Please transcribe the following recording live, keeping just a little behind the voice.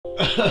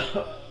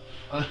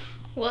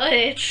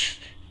What?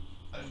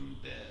 I'm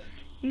dead.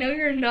 No,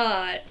 you're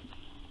not.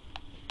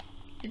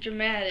 You're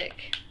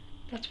dramatic.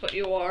 That's what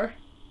you are.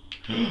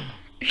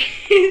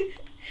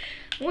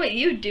 What,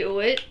 you do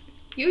it?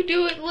 You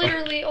do it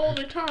literally all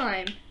the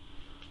time.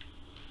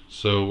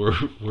 So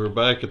we're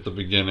back at the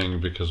beginning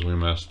because we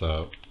messed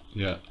up.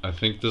 Yeah, I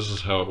think this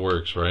is how it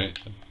works, right?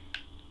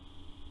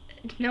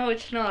 No,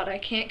 it's not. I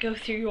can't go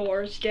through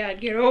yours. Dad,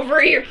 get over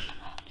here.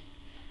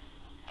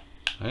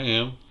 I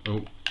am.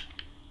 Oh.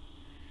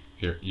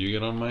 Here, you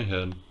get on my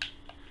head.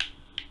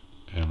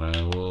 And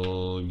I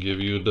will give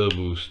you a dub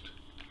boost.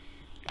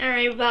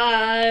 Alright,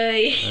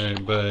 bye.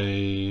 Alright,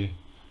 bye.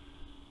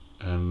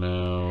 And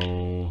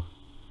now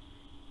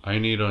I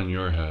need on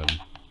your head.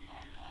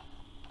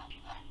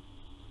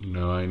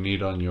 No, I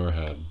need on your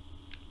head.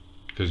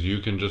 Because you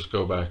can just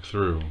go back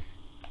through.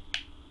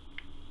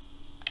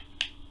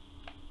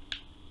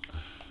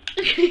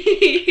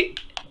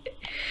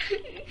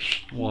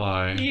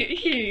 Why?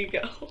 Here you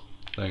go.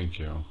 Thank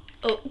you.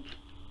 Oh.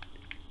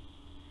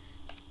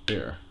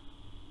 Here.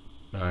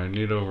 Now I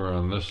need over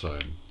on this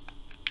side.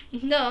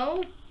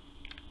 No.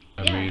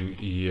 I mean,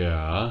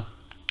 yeah.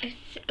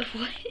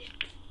 What?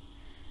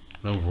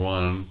 Number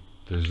one,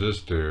 there's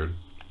this dude.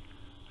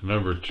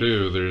 Number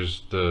two,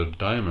 there's the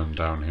diamond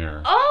down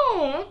here.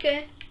 Oh,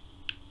 okay.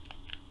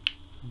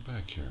 Come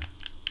back here.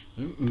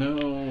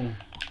 No.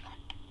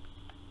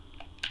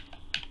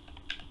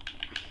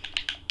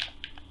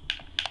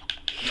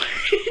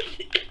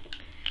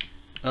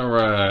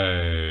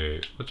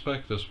 Alright. What's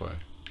back this way?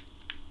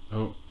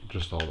 Oh,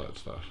 just all that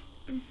stuff.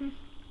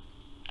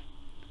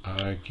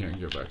 I can't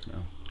get back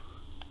now.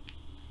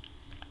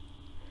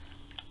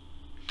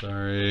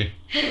 Sorry.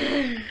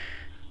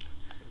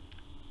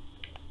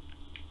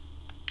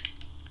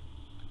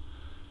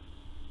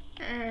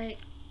 Alright.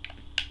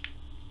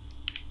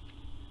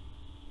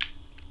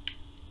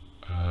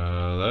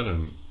 That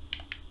didn't...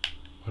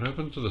 What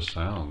happened to the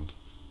sound?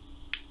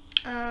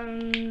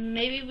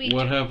 Maybe we...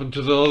 What happened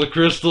to all the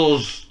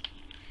crystals?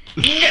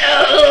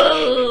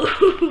 No!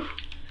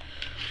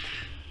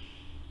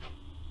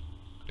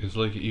 It's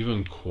like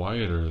even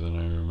quieter than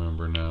I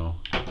remember now.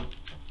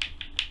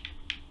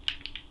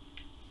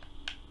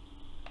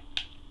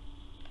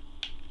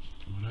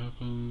 What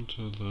happened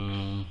to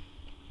the...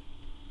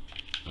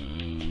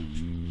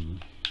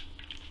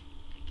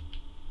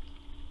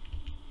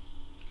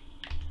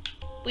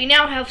 We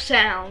now have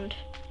sound.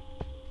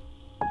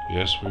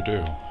 Yes, we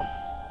do.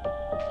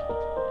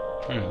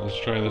 Alright, let's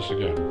try this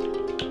again.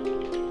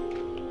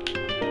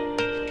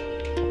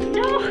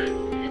 No!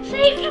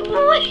 Save the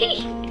boy!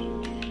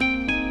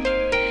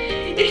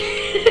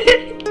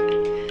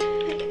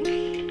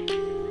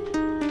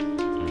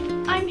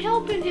 I'm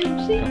helping him,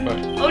 see? Come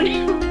back. Oh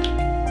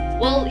no!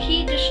 Well,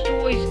 he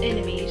destroys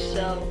enemies,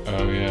 so...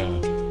 Oh yeah.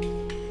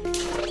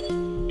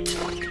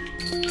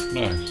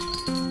 Nice.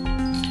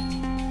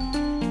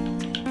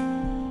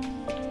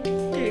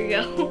 There you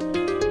go.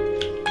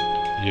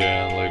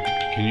 Yeah, like,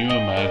 can you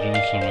imagine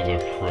some of the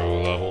pro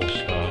level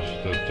stuff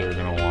that they're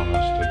gonna want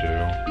us to do?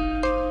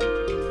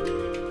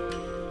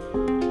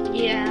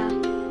 Yeah.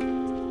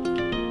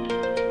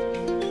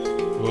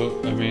 Well,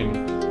 I mean,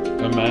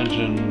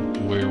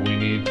 imagine where we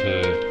need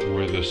to,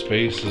 where the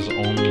space is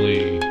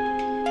only,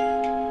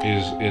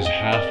 is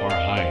half our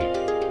height,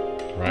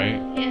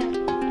 right? Yeah.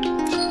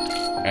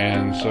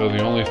 And so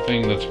the only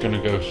thing that's going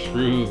to go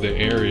through the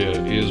area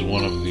is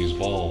one of these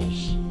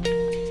balls.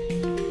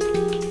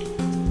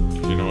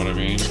 You know what I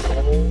mean?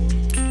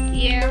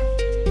 Yeah.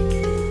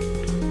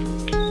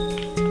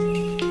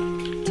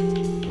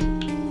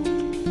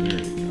 There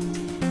you go.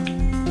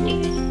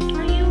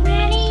 Are you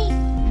ready?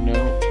 No.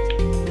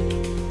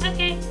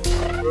 Okay.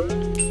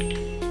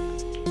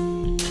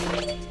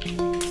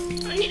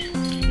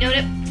 No,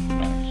 no.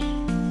 Nice.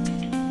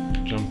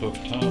 Jump up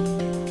top.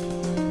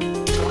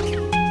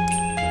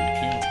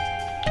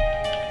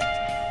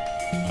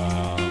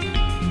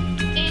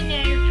 And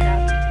now you're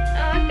trapped.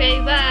 Okay,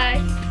 bye.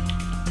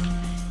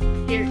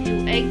 Here, you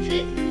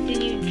exit, then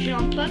you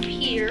jump up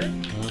here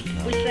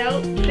Okay.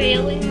 without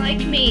failing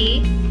like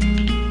me.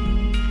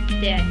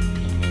 Dead.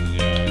 And then,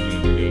 yeah, I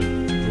need to get...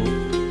 Oop,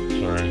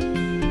 sorry.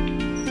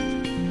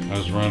 I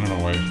was running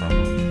away from him.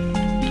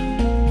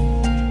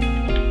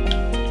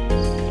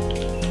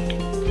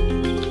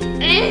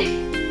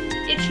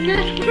 It's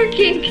not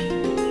working.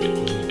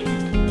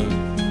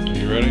 Are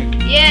you ready?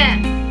 Yeah.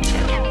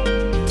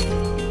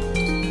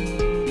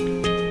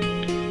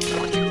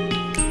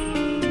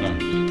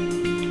 Nice.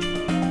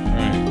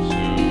 Alright, so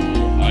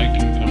I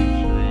can come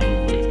through,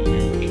 but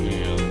you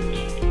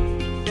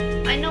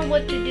can't. I know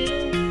what to do.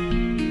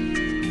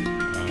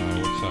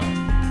 What's that?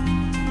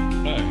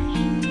 Nice.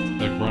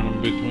 Like running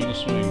between the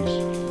swings.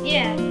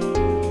 Yeah.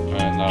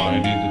 And now I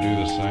need to do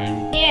the same.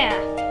 Yeah.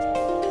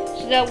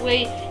 So that way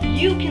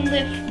you can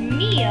lift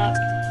me up.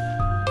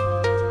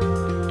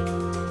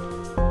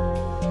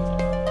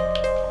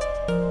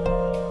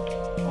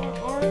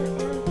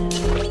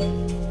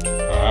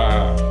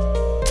 Ah.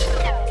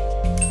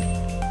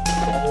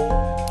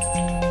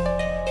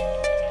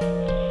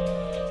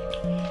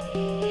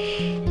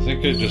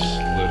 think I just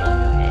slid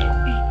on your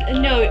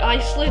head. No, I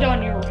slid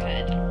on your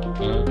head.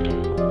 Okay.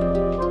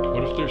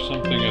 What if there's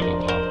something at the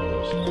top of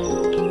this thing?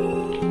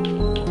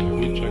 Have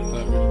we checked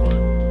that before?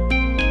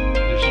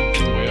 There's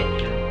something way up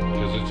here.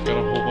 Because it's got a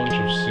whole bunch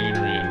of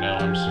scenery and now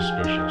I'm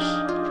suspicious.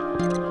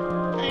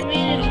 I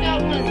mean, it's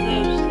got one of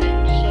those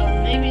things, so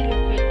maybe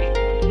there could be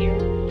one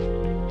here.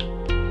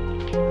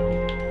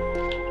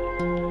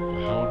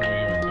 But how would we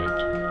even get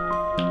to it?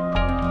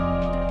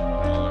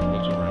 No, like,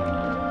 what's around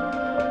here?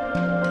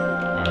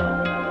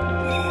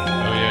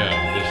 Oh yeah,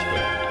 this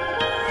thing.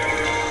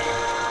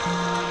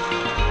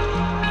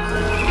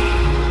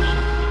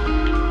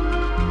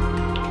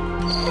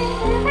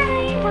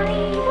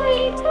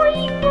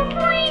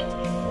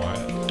 What?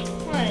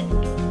 What?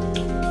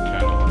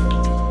 Cadillac.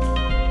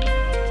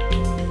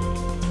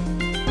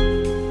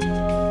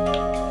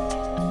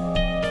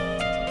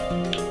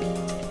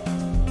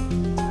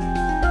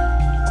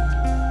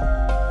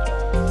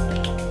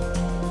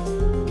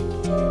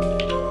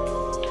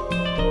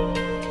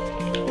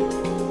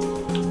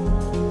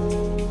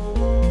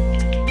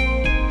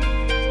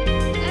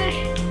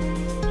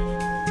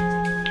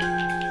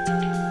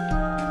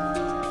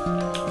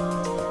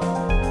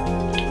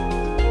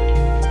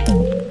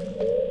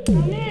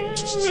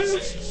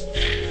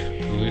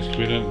 At least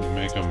we didn't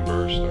make them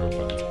burst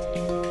open.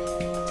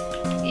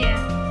 Yeah.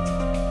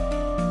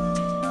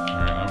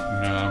 Alright,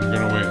 I'm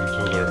gonna wait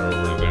until they're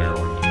over there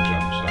when he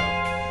jumps out.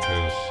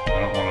 Because I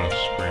don't want to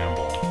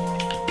scramble.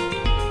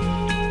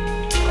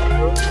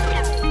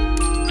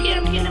 Get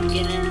him, get him,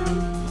 get him.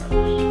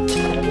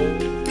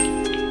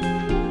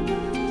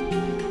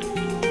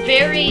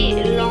 Very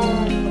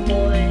long,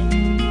 boy.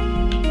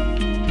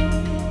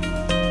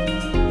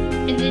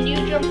 And then you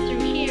jump through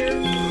here.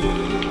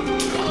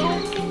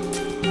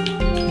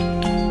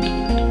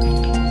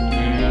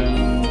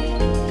 And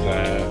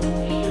that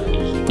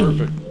feels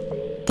perfect.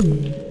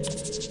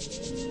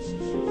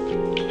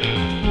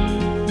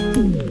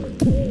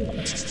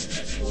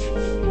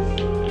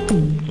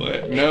 What?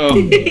 No!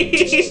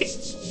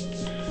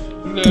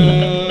 No!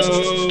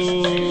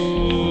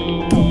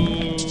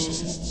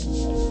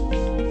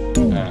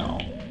 Ow.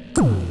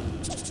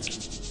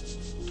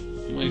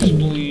 My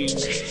spleen.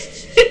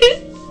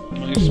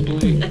 My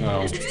spleen.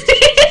 Ow.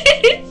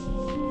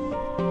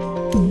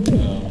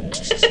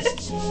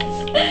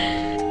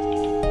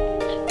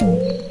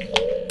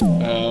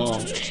 Ow.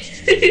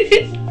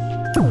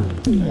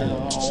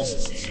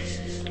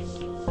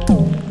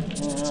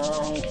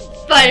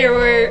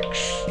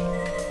 Fireworks.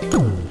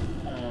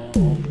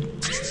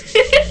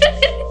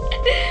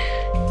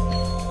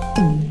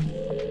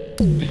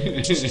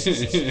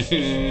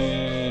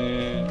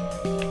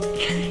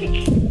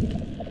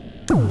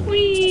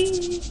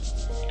 Whee!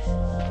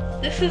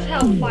 This is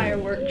how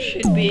fireworks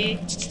should be.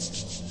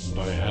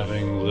 By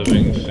having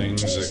living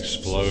things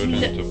explode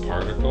into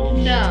particles?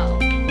 No.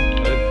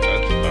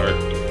 That's dark.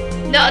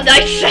 No,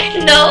 I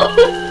said no.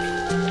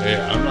 Hey,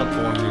 I'm not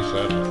the one who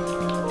said it.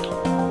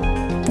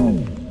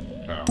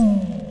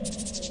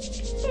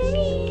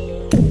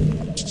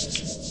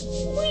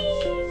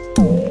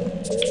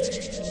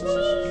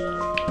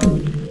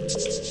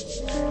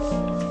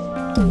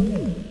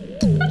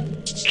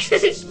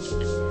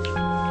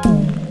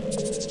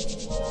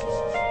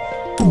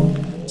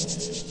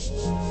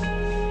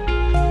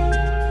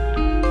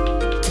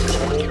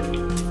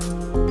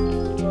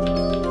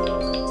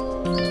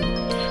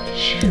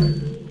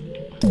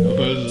 What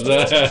was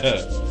that?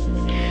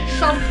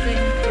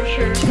 Something for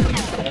sure.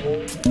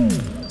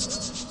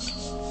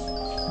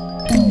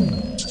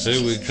 Hey,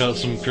 we caught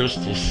some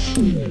crystals.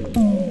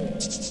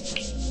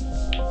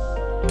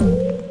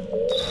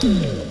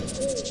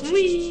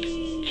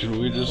 Whee! Can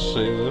we just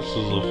say this is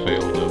a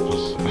failed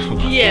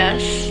episode?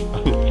 Yes.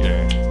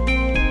 Okay.